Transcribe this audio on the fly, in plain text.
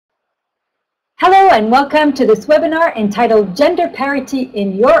and welcome to this webinar entitled Gender Parity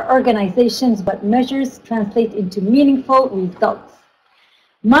in Your Organizations, What Measures Translate into Meaningful Results.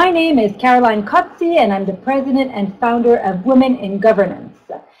 My name is Caroline Kotze, and I'm the president and founder of Women in Governance.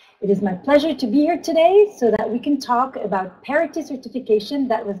 It is my pleasure to be here today so that we can talk about Parity certification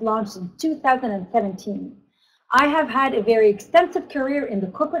that was launched in 2017. I have had a very extensive career in the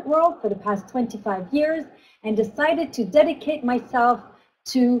corporate world for the past 25 years and decided to dedicate myself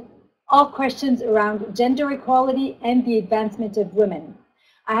to all questions around gender equality and the advancement of women.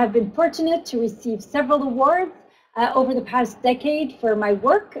 I have been fortunate to receive several awards over the past decade for my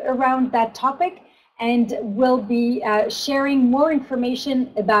work around that topic, and will be sharing more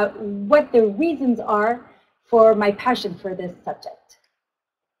information about what the reasons are for my passion for this subject.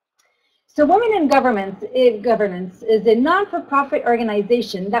 So Women in Governance is a non-for-profit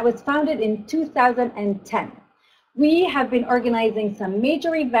organization that was founded in 2010. We have been organizing some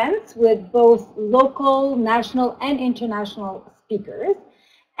major events with both local, national, and international speakers.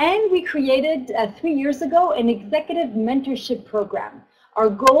 And we created 3 years ago an executive mentorship program. Our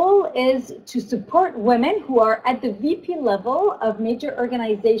goal is to support women who are at the VP level of major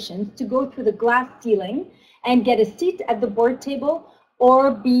organizations to go through the glass ceiling and get a seat at the board table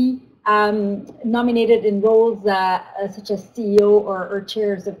or be nominated in roles such as CEO or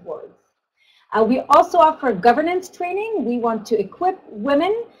chairs of boards. We also offer governance training. We want to equip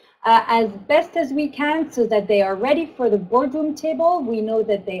women as best as we can so that they are ready for the boardroom table. We know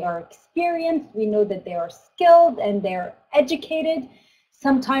that they are experienced, we know that they are skilled and they're educated.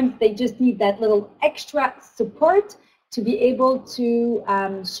 Sometimes they just need that little extra support to be able to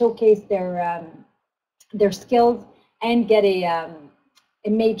showcase their skills and get a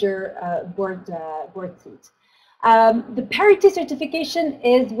major board seat. The Parity certification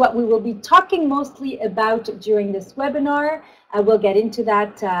is what we will be talking mostly about during this webinar. We'll get into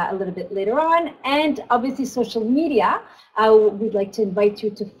that a little bit later on. And obviously social media, we'd like to invite you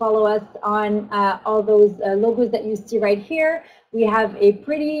to follow us on all those logos that you see right here. We have a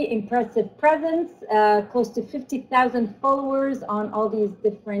pretty impressive presence, close to 50,000 followers on all these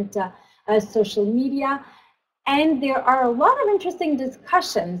different social media. And there are a lot of interesting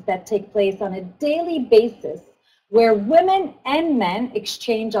discussions that take place on a daily basis, where women and men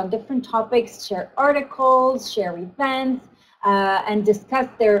exchange on different topics, share articles, share events, and discuss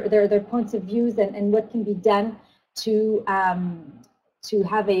their points of views and what can be done to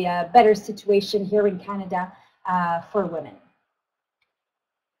have a better situation here in Canada for women.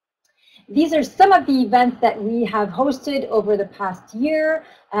 These are some of the events that we have hosted over the past year.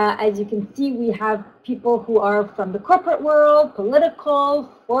 As you can see, we have people who are from the corporate world, political,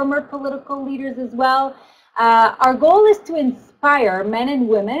 former political leaders as well. Our goal is to inspire men and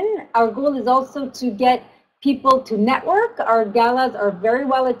women. Our goal is also to get people to network. Our galas are very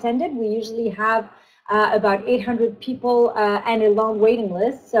well attended. We usually have about 800 people and a long waiting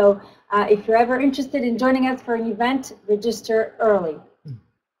list. So if you're ever interested in joining us for an event, register early.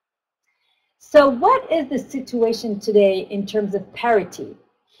 So what is the situation today in terms of parity?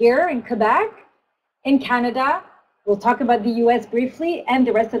 Here in Quebec, in Canada, we'll talk about the US briefly, and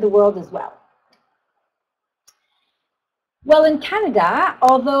the rest of the world as well. Well, in Canada,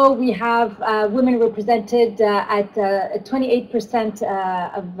 although we have women represented at 28%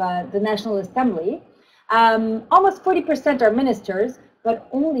 of the National Assembly, almost 40% are ministers, but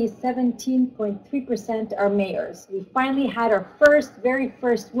only 17.3% are mayors. We finally had our very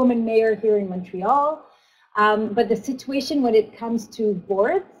first woman mayor here in Montreal, but the situation when it comes to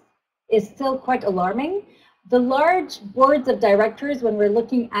boards is still quite alarming. The large boards of directors, when we're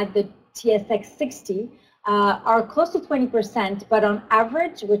looking at the TSX 60, are close to 20%, but on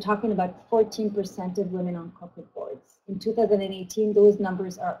average, we're talking about 14% of women on corporate boards. In 2018, those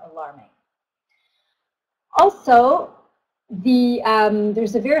numbers are alarming. Also,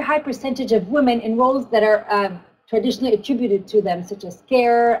 there's a very high percentage of women in roles that are traditionally attributed to them, such as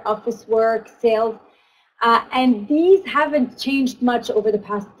care, office work, sales, and these haven't changed much over the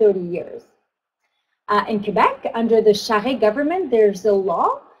past 30 years. In Quebec, under the Charest government, there's a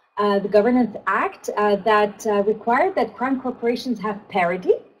law, the Governance Act, that required that crown corporations have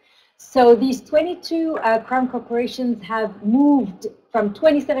parity. So these 22 crown corporations have moved from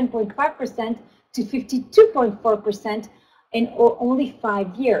 27.5% to 52.4% in only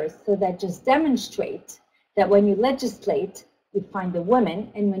 5 years. So that just demonstrates that when you legislate, you find the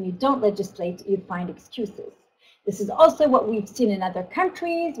women, and when you don't legislate, you find excuses. This is also what we've seen in other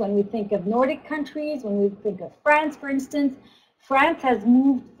countries. When we think of Nordic countries, when we think of France, for instance, France has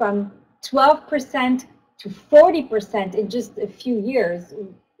moved from 12% to 40% in just a few years.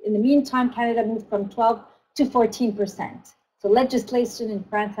 In the meantime, Canada moved from 12 to 14%. So legislation in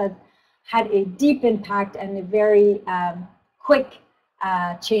France has had a deep impact, and a very quick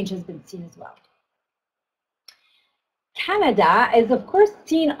change has been seen as well. Canada is, of course,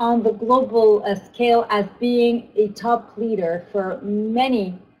 seen on the global scale as being a top leader for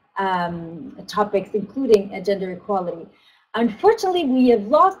many topics, including gender equality. Unfortunately, we have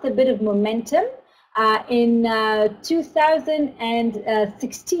lost a bit of momentum. In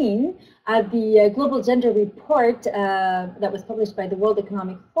 2016, the Global Gender Report that was published by the World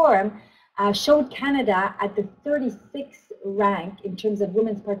Economic Forum showed Canada at the 36th rank in terms of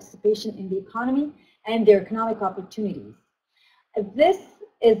women's participation in the economy and their economic opportunities. This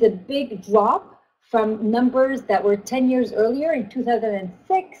is a big drop from numbers that were 10 years earlier in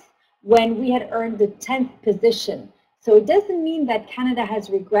 2006, when we had earned the 10th position. So it doesn't mean that Canada has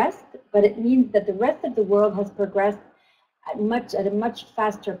regressed, but it means that the rest of the world has progressed at a much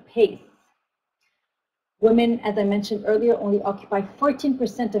faster pace. Women, as I mentioned earlier, only occupy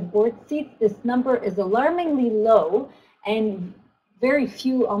 14% of board seats. This number is alarmingly low, and very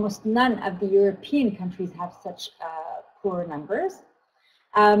few, almost none of the European countries have such poor numbers.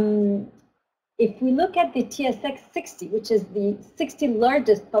 If we look at the TSX 60, which is the 60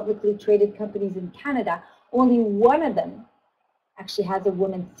 largest publicly traded companies in Canada, only one of them actually has a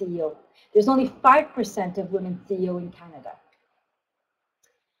woman CEO. There's only 5% of women CEO in Canada.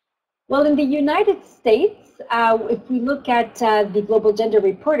 Well, in the United States, if we look at the Global Gender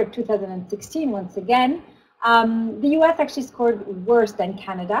Report of 2016, once again, the US actually scored worse than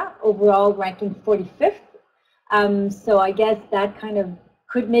Canada, overall ranking 45th. So I guess that kind of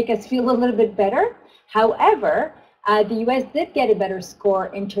could make us feel a little bit better. However, the US did get a better score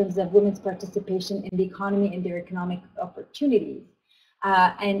in terms of women's participation in the economy and their economic opportunities.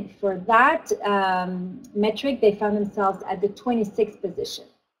 And for that metric, they found themselves at the 26th position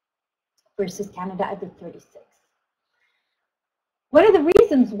versus Canada at the 36th. One of the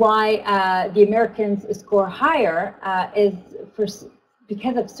reasons why the Americans score higher is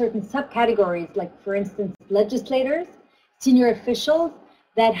because of certain subcategories, like, for instance, legislators, senior officials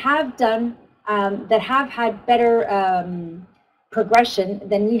that have had better progression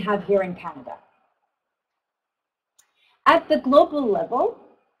than we have here in Canada. At the global level,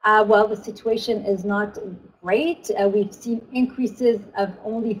 well, the situation is not great. We've seen increases of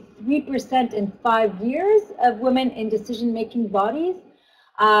only 3% in 5 years of women in decision-making bodies.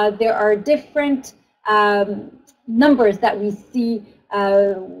 There are different numbers that we see,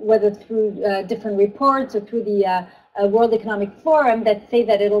 whether through different reports or through the World Economic Forum, that say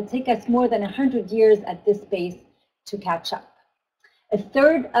that it'll take us more than 100 years at this pace to catch up. A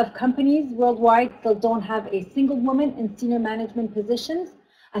third of companies worldwide still don't have a single woman in senior management positions.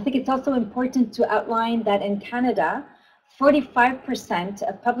 I think it's also important to outline that in Canada, 45%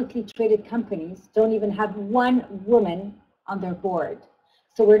 of publicly traded companies don't even have one woman on their board.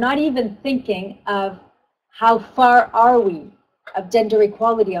 So we're not even thinking of how far are we of gender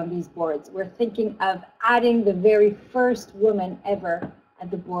equality on these boards. We're thinking of adding the very first woman ever at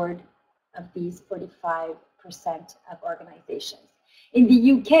the board of these 45% of organizations. In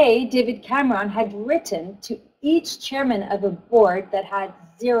the UK, David Cameron had written to each chairman of a board that had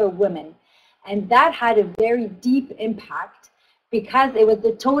 0 women. And that had a very deep impact because it was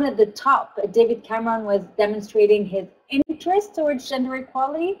the tone at the top. David Cameron was demonstrating his interest towards gender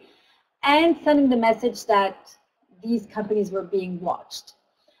equality and sending the message that these companies were being watched.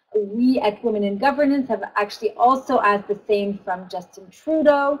 We at Women in Governance have actually also asked the same from Justin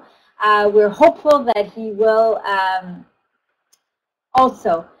Trudeau. We're hopeful that he will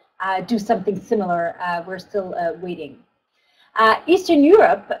also do something similar. We're still waiting. Eastern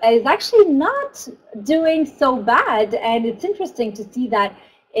Europe is actually not doing so bad, and it's interesting to see that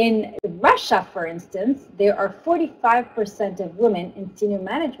in Russia, for instance, there are 45% of women in senior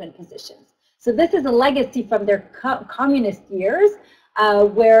management positions. So this is a legacy from their communist years,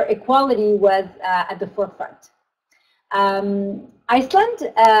 where equality was at the forefront.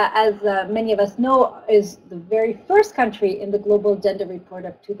 Iceland, as many of us know, is the very first country in the Global Gender Report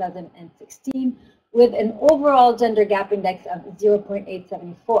of 2016 with an overall gender gap index of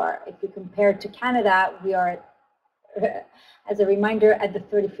 0.874. If we compare to Canada, we are, as a reminder, at the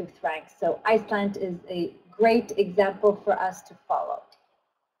 35th rank. So Iceland is a great example for us to follow.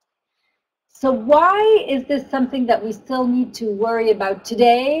 So why is this something that we still need to worry about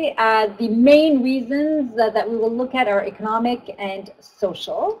today? The main reasons that we will look at are economic and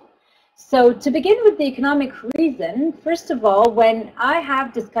social. So to begin with the economic reason, first of all, when I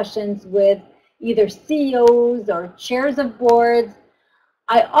have discussions with either CEOs or chairs of boards,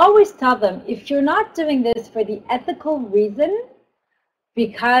 I always tell them, if you're not doing this for the ethical reason,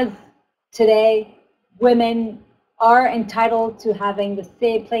 because today women are entitled to having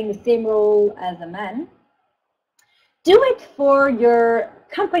playing the same role as a man. Do it for your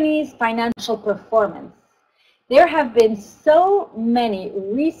company's financial performance. There have been so many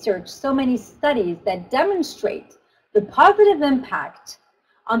research, so many studies that demonstrate the positive impact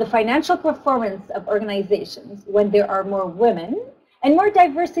on the financial performance of organizations when there are more women and more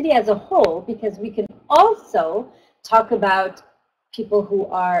diversity as a whole, because we can also talk about people who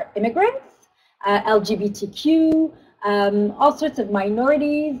are immigrants, LGBTQ, all sorts of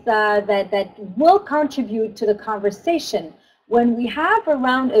minorities that will contribute to the conversation. When we have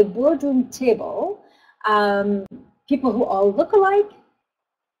around a boardroom table people who all look alike,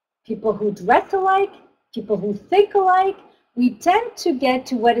 people who dress alike, people who think alike, we tend to get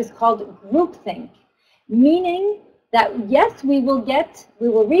to what is called groupthink, meaning that yes, we will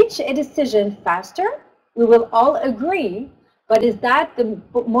reach a decision faster, we will all agree, but is that the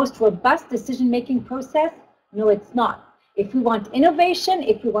most robust decision-making process? No, it's not. If we want innovation,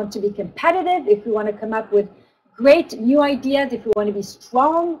 if we want to be competitive, if we want to come up with great new ideas, if we want to be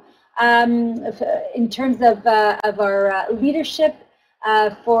strong in terms of our leadership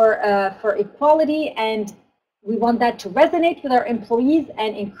for equality, and we want that to resonate with our employees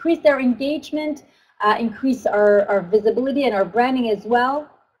and increase their engagement, increase our visibility and our branding as well,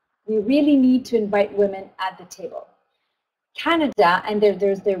 we really need to invite women at the table. Canada, and there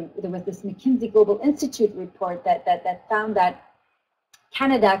was this McKinsey Global Institute report that found that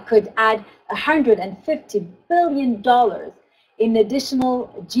Canada could add $150 billion in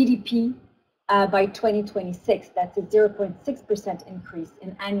additional GDP by 2026. That's a 0.6% increase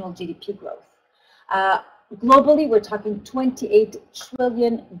in annual GDP growth. Globally, we're talking $28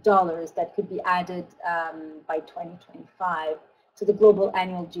 trillion that could be added by 2025 to the global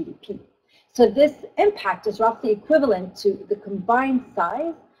annual GDP. So this impact is roughly equivalent to the combined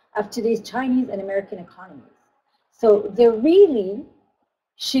size of today's Chinese and American economies. So there really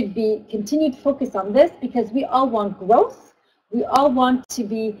should be continued focus on this, because we all want growth. We all want to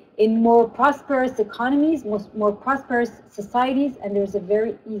be in more prosperous economies, more prosperous societies, and there's a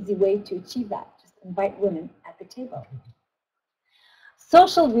very easy way to achieve that. Just invite women at the table.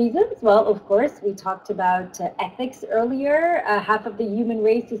 Social reasons, well, of course, we talked about ethics earlier. Half of the human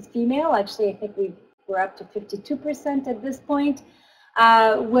race is female. Actually, I think we're up to 52% at this point.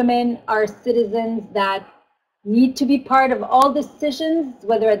 Women are citizens that need to be part of all decisions,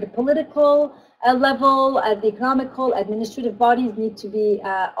 whether at the political level, at the economical, administrative bodies need to be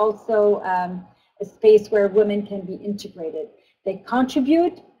also a space where women can be integrated. They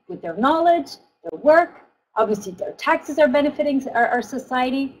contribute with their knowledge, their work. Obviously, their taxes are benefiting our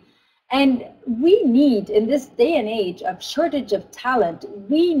society. And we need, in this day and age of shortage of talent,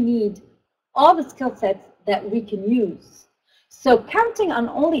 we need all the skill sets that we can use. So counting on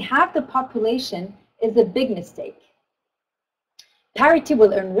only half the population is a big mistake. Parity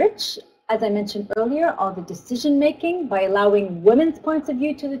will enrich, as I mentioned earlier, all the decision making by allowing women's points of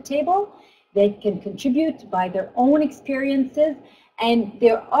view to the table. They can contribute by their own experiences. And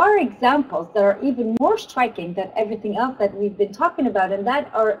there are examples that are even more striking than everything else that we've been talking about, and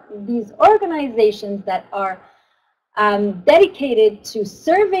that are these organizations that are dedicated to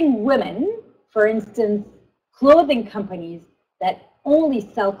serving women. For instance, clothing companies that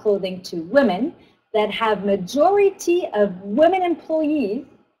only sell clothing to women, that have majority of women employees,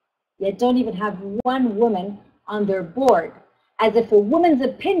 yet don't even have one woman on their board, as if a woman's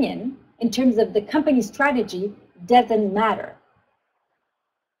opinion in terms of the company strategy doesn't matter.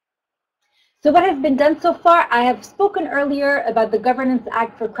 So what has been done so far? I have spoken earlier about the Governance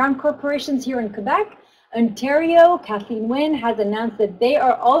Act for Crown Corporations here in Quebec. Ontario, Kathleen Wynne has announced that they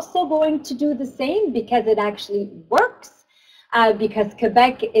are also going to do the same, because it actually works, because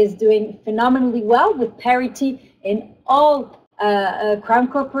Quebec is doing phenomenally well with parity in all Crown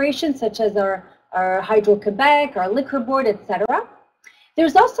corporations, such as our Hydro-Quebec, our Liquor Board, etc.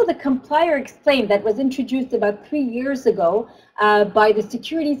 There's also the Comply or Explain that was introduced about 3 years ago by the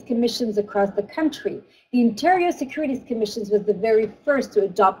securities commissions across the country. The Ontario Securities Commissions was the very first to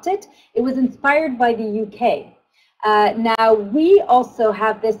adopt it. It was inspired by the UK. Now, we also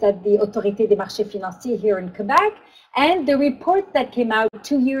have this at the Autorité des marchés financiers here in Quebec, and the reports that came out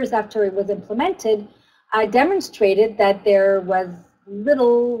 2 years after it was implemented demonstrated that there was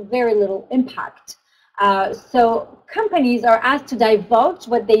very little impact. So companies are asked to divulge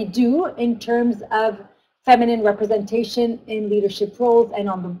what they do in terms of feminine representation in leadership roles and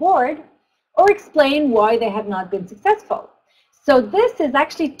on the board, or explain why they have not been successful. So this is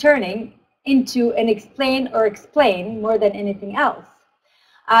actually turning into an explain or explain more than anything else.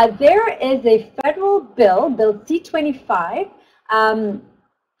 There is a federal bill, Bill C-25,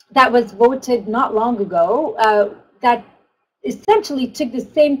 that was voted not long ago, that essentially took the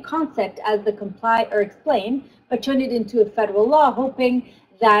same concept as the comply or explain, but turned it into a federal law, hoping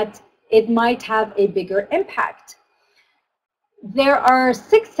that it might have a bigger impact. There are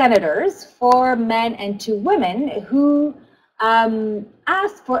 6 senators, 4 men and 2 women, who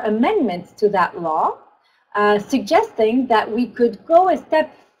asked for amendments to that law, suggesting that we could go a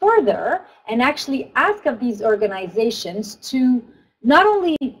step further and actually ask of these organizations to not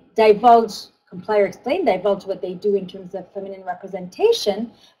only divulge, comply or explain, divulge what they do in terms of feminine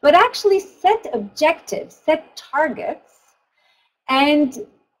representation, but actually set objectives, set targets, and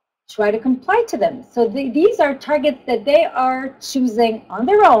try to comply to them. So these are targets that they are choosing on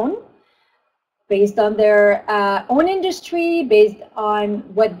their own, based on their own industry, based on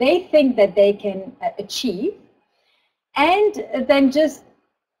what they think that they can achieve, and then just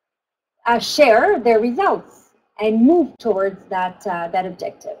share their results and move towards that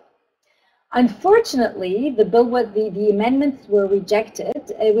objective. Unfortunately, the bill the amendments were rejected.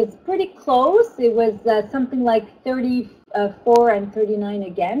 It was pretty close. It was something like 34 and 39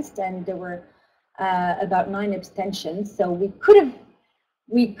 against, and there were about 9 abstentions. So we could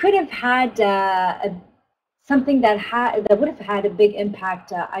have had something that would have had a big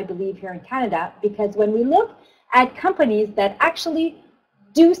impact, I believe, here in Canada, because when we look at companies that actually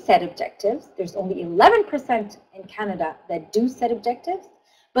do set objectives, there's only 11% in Canada that do set objectives.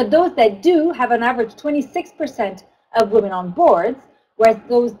 But those that do have on average 26% of women on boards, whereas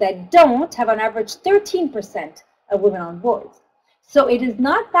those that don't have on average 13% of women on boards. So it is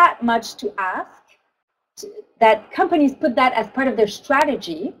not that much to ask that companies put that as part of their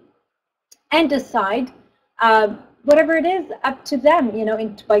strategy and decide whatever it is, up to them. You know,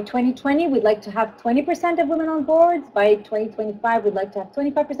 by 2020, we'd like to have 20% of women on boards. By 2025, we'd like to have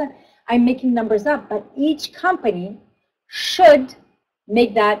 25%. I'm making numbers up, but each company should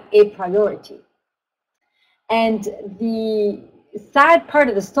make that a priority. And the sad part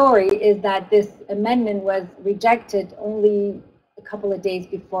of the story is that this amendment was rejected only a couple of days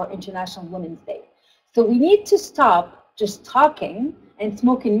before International Women's Day. So we need to stop just talking and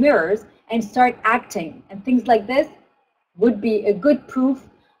smoke and mirrors and start acting. And things like this would be a good proof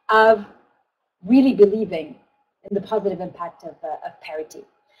of really believing in the positive impact of parity.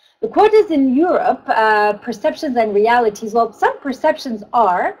 The quotas in Europe, perceptions and realities. Well, some perceptions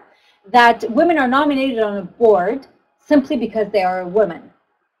are that women are nominated on a board simply because they are a woman.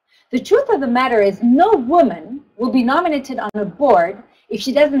 The truth of the matter is no woman will be nominated on a board if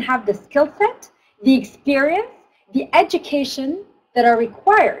she doesn't have the skill set, the experience, the education that are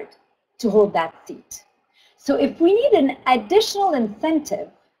required to hold that seat. So if we need an additional incentive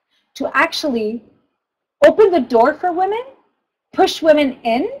to actually open the door for women, push women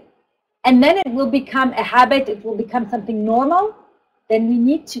in, and then it will become a habit, it will become something normal, then we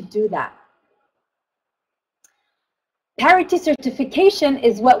need to do that. Parity certification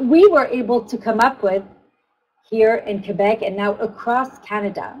is what we were able to come up with here in Quebec and now across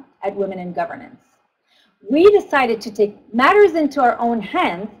Canada at Women in Governance. We decided to take matters into our own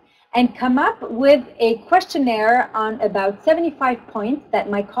hands and come up with a questionnaire on about 75 points that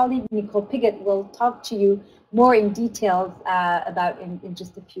my colleague Nicole Piggott will talk to you more in details about in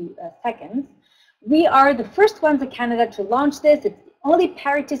just a few seconds. We are the first ones in Canada to launch this. It's the only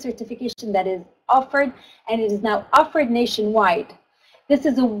parity certification that is offered, and it is now offered nationwide. This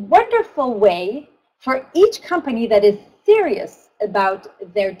is a wonderful way for each company that is serious about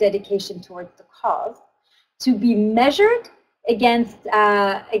their dedication towards the cause to be measured against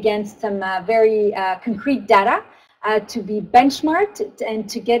some very concrete data, to be benchmarked and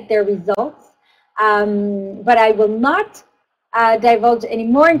to get their results. But I will not divulge any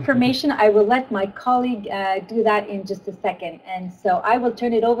more information. I will let my colleague do that in just a second. And so I will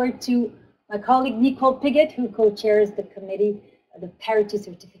turn it over to my colleague Nicole Piggott, who co-chairs the committee of the Parity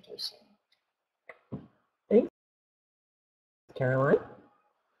Certification. Thanks, Caroline.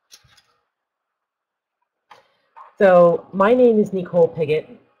 So my name is Nicole Piggott.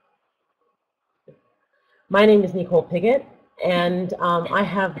 And I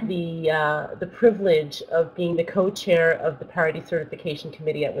have the privilege of being the co-chair of the Parity Certification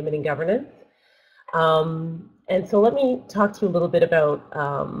Committee at Women in Governance. And so let me talk to you a little bit about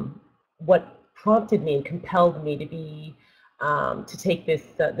what prompted me and compelled me to be to take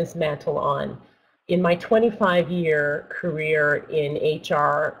this mantle on. In my 25-year career in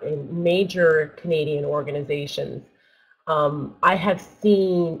HR in major Canadian organizations, I have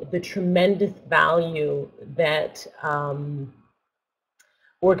seen the tremendous value that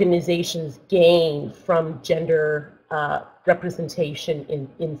organizations gain from gender representation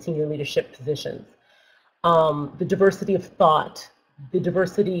in senior leadership positions. The diversity of thought, the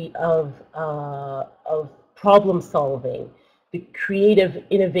diversity of problem solving, the creative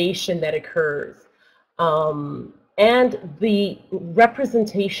innovation that occurs, and the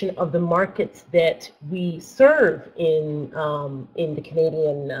representation of the markets that we serve in the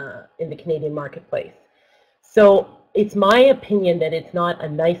Canadian marketplace. So it's my opinion that it's not a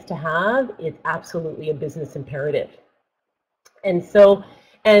nice to have, it's absolutely a business imperative. And so,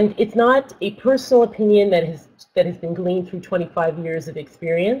 and it's not a personal opinion that has been gleaned through 25 years of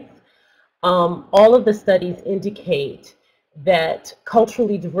experience. All of the studies indicate that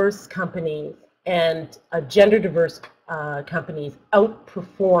culturally diverse companies and gender diverse companies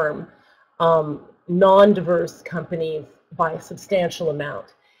outperform non-diverse companies by a substantial amount.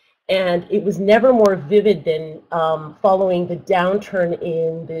 And it was never more vivid than following the downturn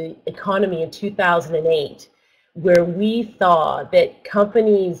in the economy in 2008, where we saw that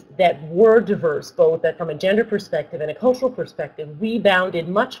companies that were diverse, both from a gender perspective and a cultural perspective, rebounded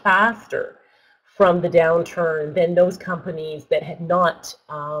much faster from the downturn than those companies that had not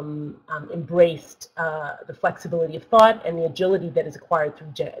embraced the flexibility of thought and the agility that is acquired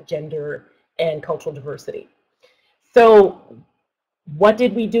through gender and cultural diversity. So what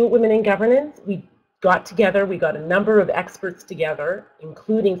did we do at Women in Governance? We got together, we got a number of experts together,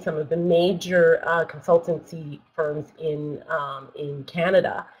 including some of the major consultancy firms in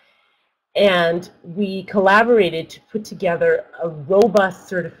Canada. And we collaborated to put together a robust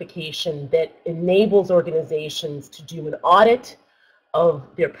certification that enables organizations to do an audit of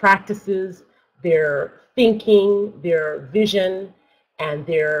their practices, their thinking, their vision, and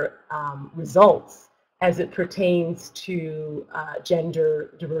their results as it pertains to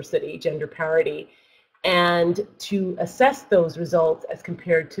gender diversity, gender parity, and to assess those results as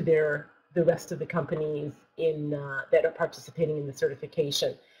compared to the rest of the companies that are participating in the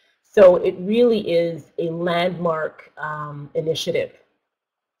certification. So it really is a landmark initiative.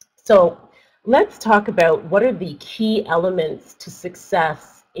 So let's talk about what are the key elements to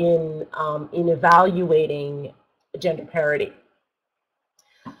success in evaluating gender parity.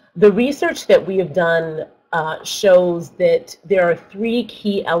 The research that we have done shows that there are three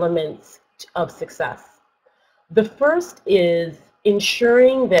key elements of success. The first is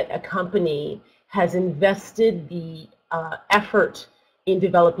ensuring that a company has invested the effort in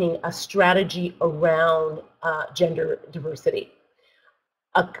developing a strategy around gender diversity.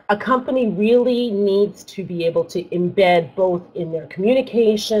 A company really needs to be able to embed both in their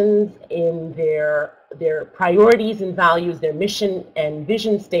communications, in their priorities and values, their mission and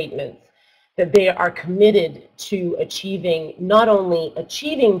vision statements, that they are committed to achieving, not only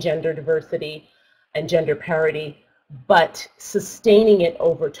achieving gender diversity and gender parity, but sustaining it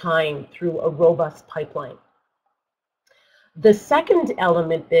over time through a robust pipeline. The second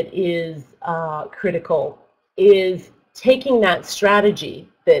element that is critical is taking that strategy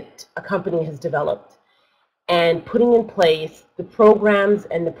that a company has developed and putting in place the programs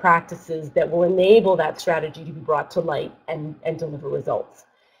and the practices that will enable that strategy to be brought to light and deliver results.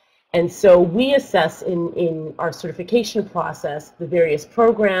 And so we assess in our certification process the various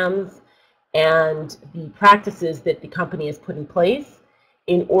programs and the practices that the company has put in place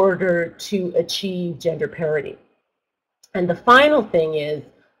in order to achieve gender parity. And the final thing is,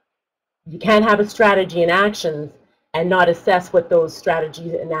 you can't have a strategy and actions and not assess what those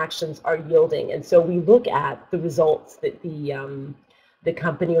strategies and actions are yielding. And so we look at the results that the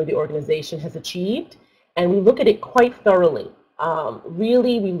company or the organization has achieved, and we look at it quite thoroughly.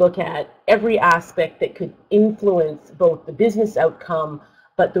 Really, we look at every aspect that could influence both the business outcome,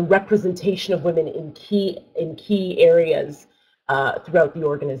 but the representation of women in key areas throughout the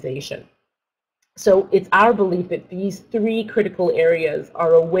organization. So it's our belief that these three critical areas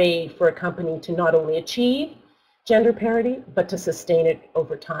are a way for a company to not only achieve gender parity, but to sustain it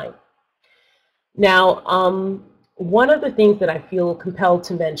over time. Now, one of the things that I feel compelled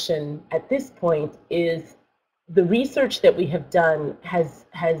to mention at this point is the research that we have done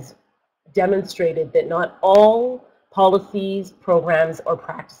has demonstrated that not all policies, programs, or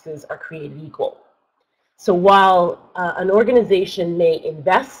practices are created equal. So while an organization may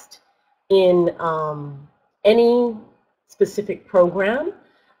invest in any specific program,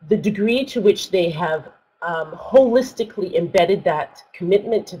 the degree to which they have holistically embedded that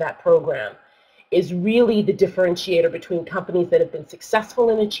commitment to that program is really the differentiator between companies that have been successful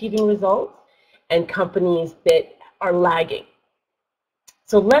in achieving results and companies that are lagging.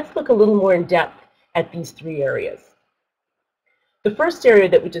 So let's look a little more in depth at these three areas. The first area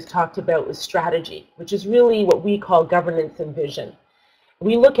that we just talked about was strategy, which is really what we call governance and vision.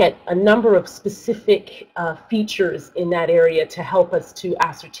 We look at a number of specific features in that area to help us to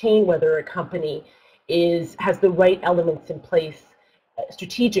ascertain whether a company has the right elements in place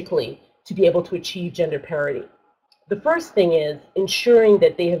strategically to be able to achieve gender parity. The first thing is ensuring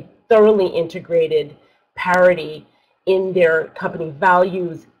that they have thoroughly integrated parity in their company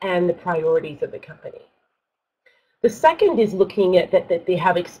values and the priorities of the company. The second is looking at that they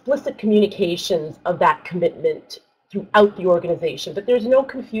have explicit communications of that commitment throughout the organization, that there's no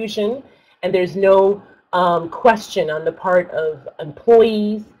confusion and there's no question on the part of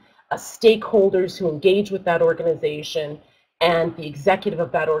employees, stakeholders who engage with that organization, and the executive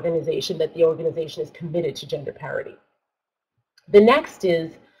of that organization, that the organization is committed to gender parity. The next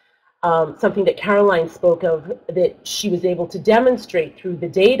is something that Caroline spoke of, that she was able to demonstrate through the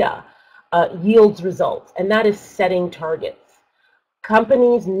data yields results, and that is setting targets.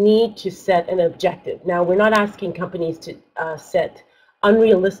 Companies need to set an objective. Now, we're not asking companies to set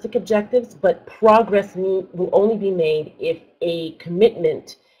unrealistic objectives, but progress will only be made if a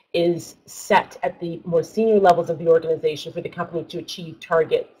commitment is set at the more senior levels of the organization for the company to achieve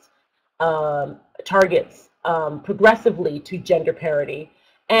targets progressively to gender parity,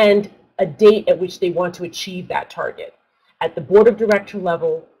 and a date at which they want to achieve that target at the board of director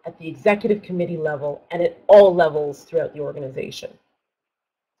level, at the executive committee level, and at all levels throughout the organization.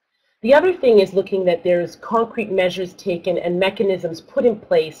 The other thing is looking that there's concrete measures taken and mechanisms put in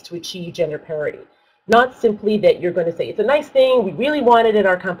place to achieve gender parity. Not simply that you're going to say, it's a nice thing, we really want it in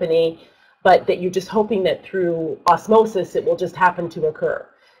our company, but that you're just hoping that through osmosis it will just happen to occur.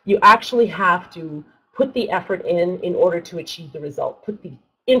 You actually have to put the effort in order to achieve the result, put the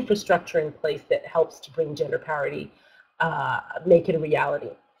infrastructure in place that helps to bring gender parity, make it a reality.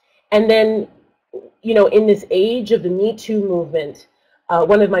 And then, you know, in this age of the Me Too movement,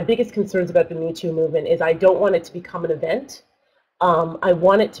 one of my biggest concerns about the Me Too movement is I don't want it to become an event. I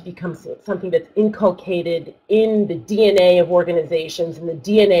want it to become something that's inculcated in the DNA of organizations and the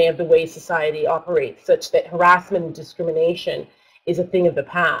DNA of the way society operates, such that harassment and discrimination is a thing of the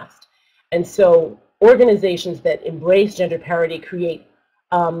past. And so organizations that embrace gender parity create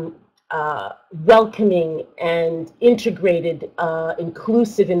welcoming and integrated,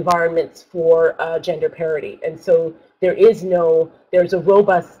 inclusive environments for gender parity. And so there's a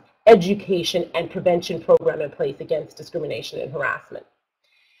robust education and prevention program in place against discrimination and harassment.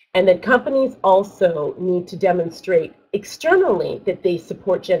 And that companies also need to demonstrate externally that they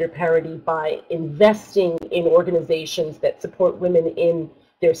support gender parity by investing in organizations that support women in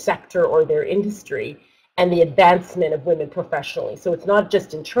their sector or their industry, and the advancement of women professionally. So it's not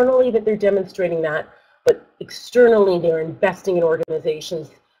just internally that they're demonstrating that, but externally they're investing in organizations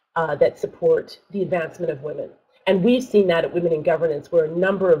that support the advancement of women. And we've seen that at Women in Governance, where a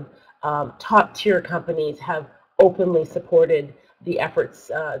number of top-tier companies have openly supported the efforts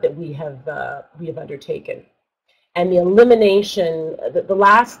that we have undertaken. And the elimination,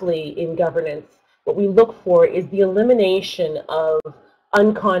 lastly in governance, what we look for is the elimination of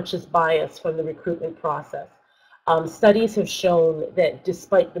unconscious bias from the recruitment process. Studies have shown that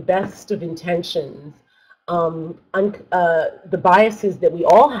despite the best of intentions, the biases that we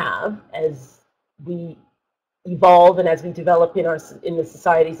all have as we evolve and as we develop in the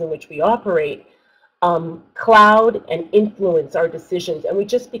societies in which we operate, cloud and influence our decisions, and we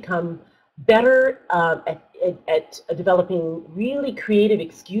just become better at developing really creative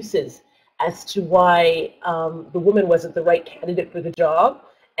excuses as to why the woman wasn't the right candidate for the job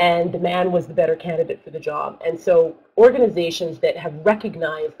and the man was the better candidate for the job. And so organizations that have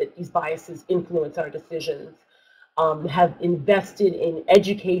recognized that these biases influence our decisions have invested in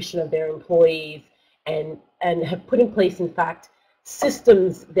education of their employees and have put in place, in fact,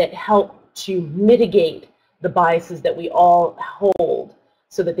 systems that help to mitigate the biases that we all hold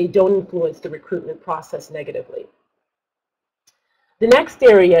so that they don't influence the recruitment process negatively. The next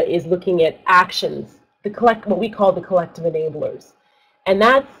area is looking at actions, what we call the collective enablers. And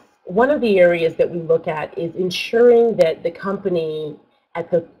that's one of the areas that we look at, is ensuring that the company, at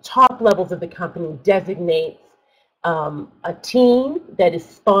the top levels of the company, designates a team that is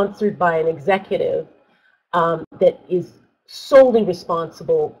sponsored by an executive that is solely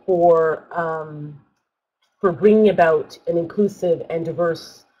responsible for bringing about an inclusive and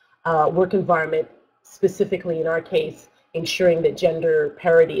diverse work environment, specifically in our case, ensuring that gender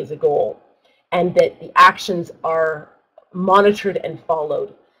parity is a goal, and that the actions are monitored and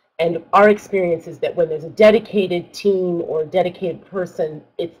followed. And our experience is that when there's a dedicated team or a dedicated person,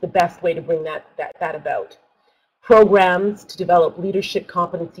 it's the best way to bring that about. Programs to develop leadership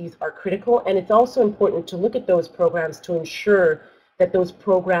competencies are critical, and it's also important to look at those programs to ensure that those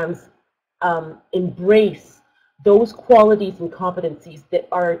programs embrace those qualities and competencies that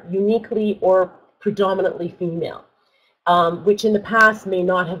are uniquely or predominantly female, which in the past may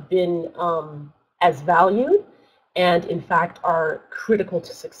not have been as valued, and in fact are critical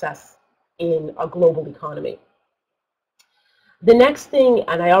to success in a global economy. The next thing,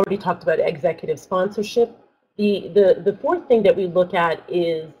 and I already talked about executive sponsorship, the fourth thing that we look at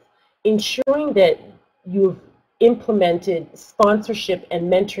is ensuring that you've implemented sponsorship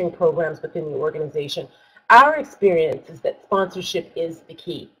and mentoring programs within the organization. Our experience is that sponsorship is the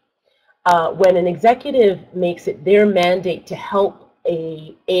key. When an executive makes it their mandate to help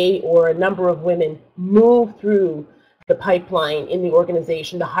a or a number of women move through the pipeline in the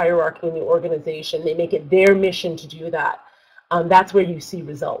organization, the hierarchy in the organization, they make it their mission to do that. That's where you see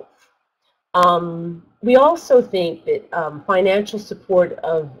results. We also think that financial support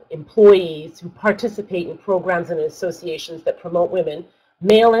of employees who participate in programs and associations that promote women,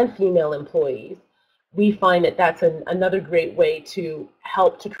 male and female employees, we find that that's another great way to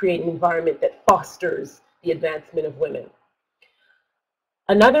help to create an environment that fosters the advancement of women.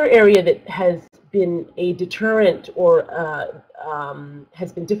 Another area that has been a deterrent or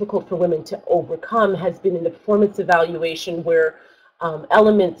has been difficult for women to overcome has been in the performance evaluation, where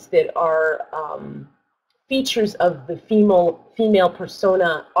elements that are features of the female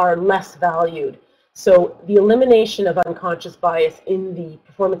persona are less valued. So the elimination of unconscious bias in the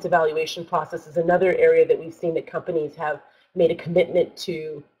performance evaluation process is another area that we've seen that companies have made a commitment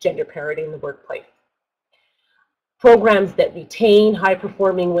to gender parity in the workplace. Programs that retain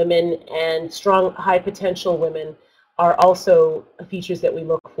high-performing women and strong, high-potential women are also features that we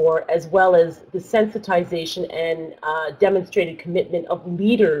look for, as well as the sensitization and demonstrated commitment of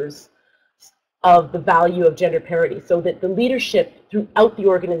leaders of the value of gender parity, so that the leadership throughout the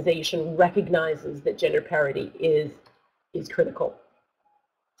organization recognizes that gender parity is critical.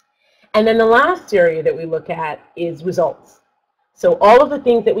 And then the last area that we look at is results. So all of the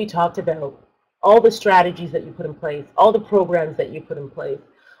things that we talked about, all the strategies that you put in place, all the programs that you put in place,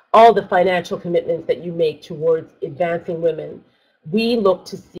 all the financial commitments that you make towards advancing women, we look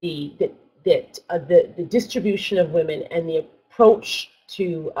to see that the distribution of women and the approach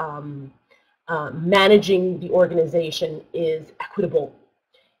to managing the organization is equitable.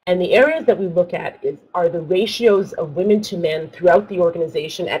 And the areas that we look at are the ratios of women to men throughout the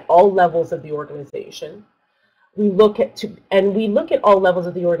organization at all levels of the organization. We look at all levels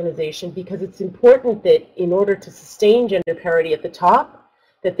of the organization because it's important that in order to sustain gender parity at the top,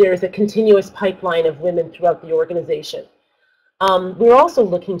 that there is a continuous pipeline of women throughout the organization. We're also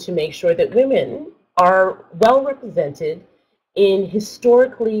looking to make sure that women are well represented in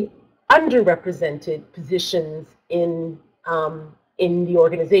historically underrepresented positions in the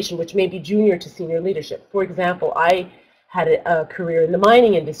organization, which may be junior to senior leadership. For example, I had a career in the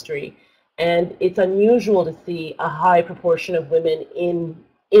mining industry, and it's unusual to see a high proportion of women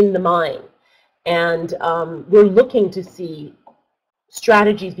in the mine. And we're looking to see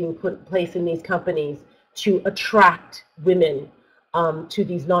strategies being put in place in these companies to attract women to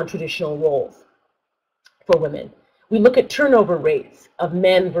these non-traditional roles for women. We look at turnover rates of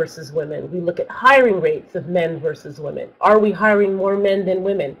men versus women. We look at hiring rates of men versus women. Are we hiring more men than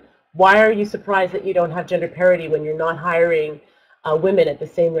women? Why are you surprised that you don't have gender parity when you're not hiring women at the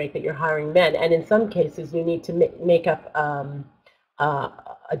same rate that you're hiring men? And in some cases, you need to make up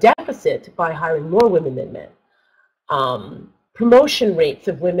a deficit by hiring more women than men. Promotion rates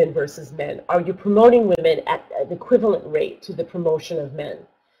of women versus men. Are you promoting women at an equivalent rate to the promotion of men?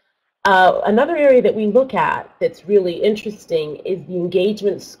 Another area that we look at that's really interesting is the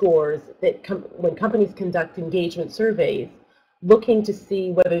engagement scores that when companies conduct engagement surveys, looking to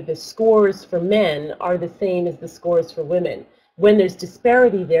see whether the scores for men are the same as the scores for women. When there's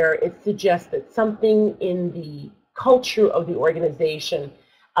disparity there, it suggests that something in the culture of the organization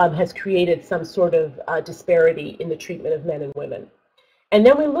has created some sort of disparity in the treatment of men and women. And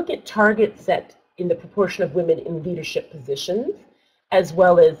then we look at targets set in the proportion of women in leadership positions, as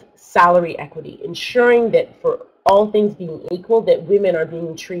well as salary equity, ensuring that for all things being equal, that women are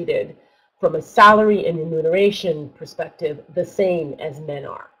being treated from a salary and remuneration perspective the same as men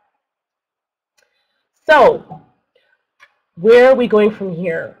are. So, where are we going from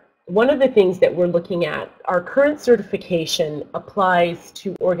here? One of the things that we're looking at, our current certification applies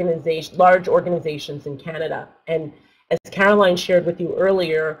to large organizations in Canada. And as Caroline shared with you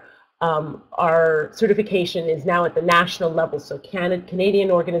earlier, our certification is now at the national level, so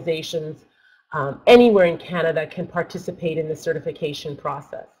Canadian organizations anywhere in Canada can participate in the certification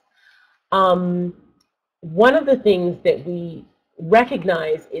process. One of the things that we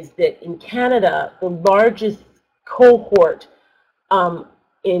recognize is that in Canada, the largest cohort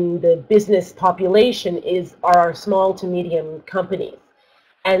in the business population are our small to medium companies.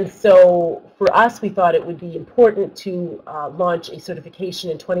 And so for us, we thought it would be important to launch a certification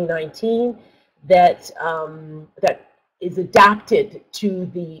in 2019 that is adapted to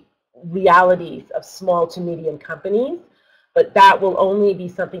the realities of small to medium companies, but that will only be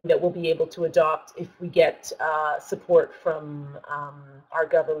something that we'll be able to adopt if we get support from our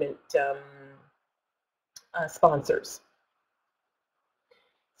government sponsors.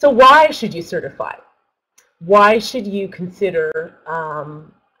 So why should you certify? Why should you consider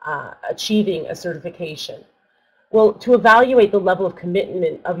achieving a certification? Well, to evaluate the level of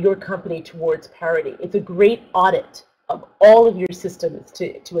commitment of your company towards parity. It's a great audit of all of your systems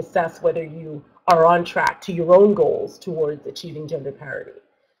to assess whether you are on track to your own goals towards achieving gender parity.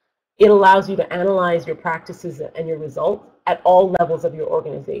 It allows you to analyze your practices and your results at all levels of your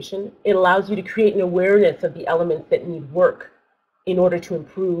organization. It allows you to create an awareness of the elements that need work in order to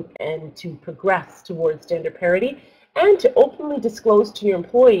improve and to progress towards gender parity, and to openly disclose to your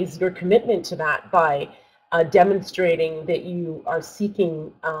employees your commitment to that by demonstrating that you are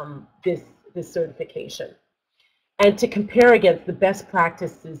seeking this certification, and to compare against the best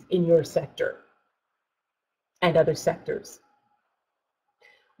practices in your sector and other sectors.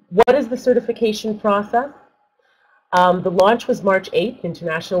 What is the certification process? The launch was March 8th,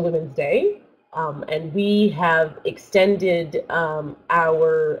 International Women's Day, and we have extended the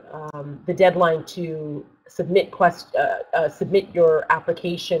deadline to submit your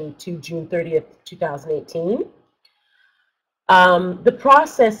application to June 30th, 2018. The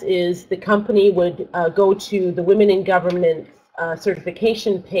process is the company would go to the Women in Government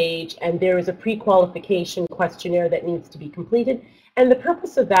certification page, and there is a pre-qualification questionnaire that needs to be completed. And the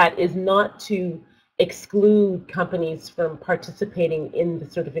purpose of that is not to exclude companies from participating in the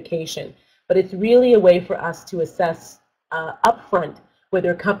certification, but it's really a way for us to assess upfront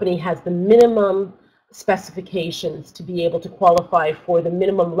whether a company has the minimum specifications to be able to qualify for the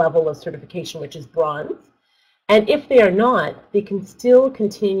minimum level of certification, which is bronze. And if they are not, they can still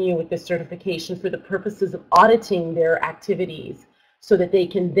continue with the certification for the purposes of auditing their activities, so that they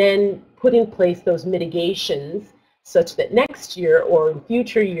can then put in place those mitigations such that next year or in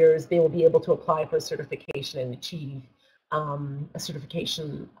future years they will be able to apply for a certification and achieve a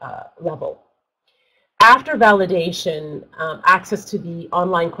certification level. After validation, access to the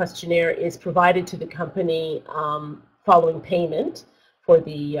online questionnaire is provided to the company following payment for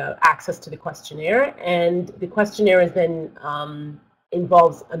the access to the questionnaire, and the questionnaire is then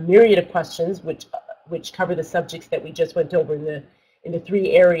involves a myriad of questions which cover the subjects that we just went over in the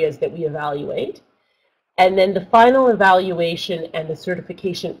 3 areas that we evaluate. And then the final evaluation and the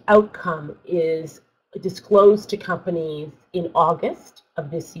certification outcome is disclosed to companies in August of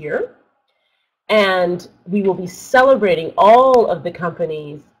this year. And we will be celebrating all of the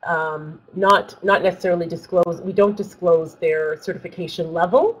companies, not necessarily we don't disclose their certification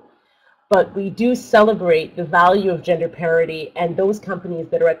level, but we do celebrate the value of gender parity and those companies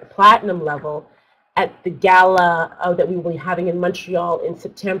that are at the platinum level at the gala that we will be having in Montreal in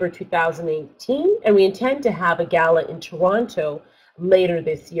September 2018. And we intend to have a gala in Toronto later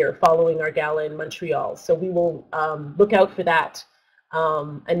this year following our gala in Montreal. So we will look out for that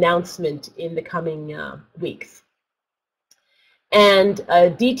announcement in the coming weeks. And a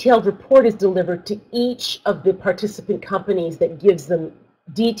detailed report is delivered to each of the participant companies that gives them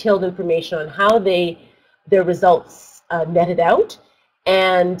detailed information on how their results netted out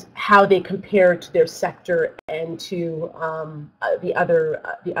and how they compare to their sector and to the other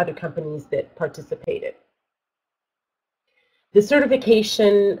companies that participated. The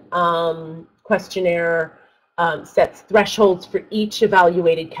certification questionnaire sets thresholds for each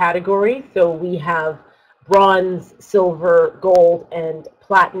evaluated category. So we have bronze, silver, gold, and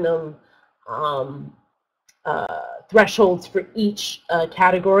platinum thresholds for each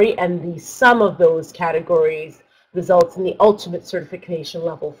category, and the sum of those categories results in the ultimate certification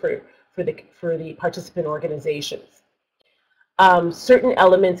level for the participant organizations. Certain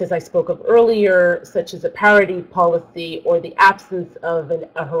elements, as I spoke of earlier, such as a parity policy or the absence of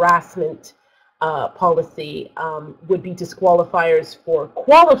a harassment policy, would be disqualifiers for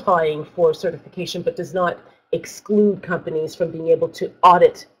qualifying for certification, but does not exclude companies from being able to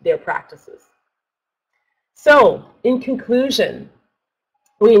audit their practices. So, in conclusion,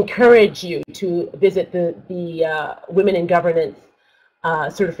 we encourage you to visit the Women in Governance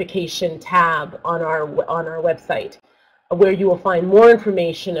certification tab on our website, where you will find more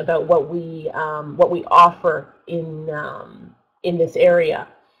information about what we offer in this area.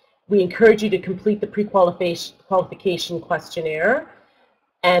 We encourage you to complete the pre-qualification questionnaire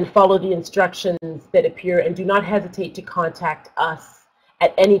and follow the instructions that appear, and do not hesitate to contact us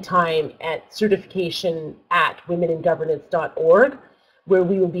at any time at certification@womeningovernance.org, where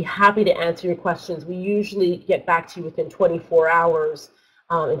we will be happy to answer your questions. We usually get back to you within 24 hours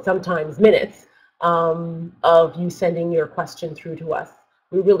and sometimes minutes of you sending your question through to us.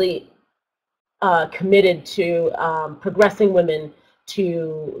 We're really committed to progressing women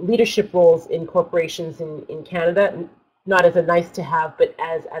to leadership roles in corporations in Canada, not as a nice to have, but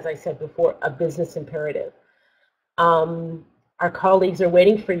as I said before, a business imperative. Our colleagues are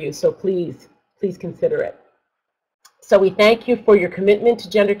waiting for you, so please consider it. So we thank you for your commitment to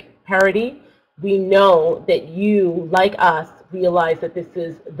gender parity. We know that you, like us, realize that this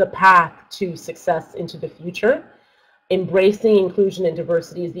is the path to success into the future. Embracing inclusion and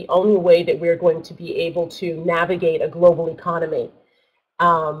diversity is the only way that we're going to be able to navigate a global economy.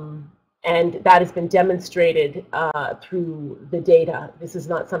 And that has been demonstrated through the data. This is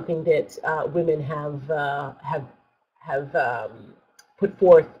not something that women have put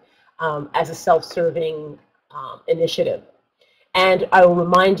forth as a self-serving initiative. And I will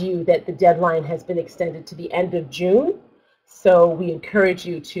remind you that the deadline has been extended to the end of June. So we encourage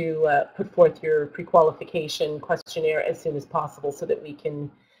you to put forth your pre-qualification questionnaire as soon as possible so that we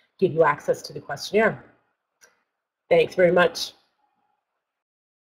can give you access to the questionnaire. Thanks very much.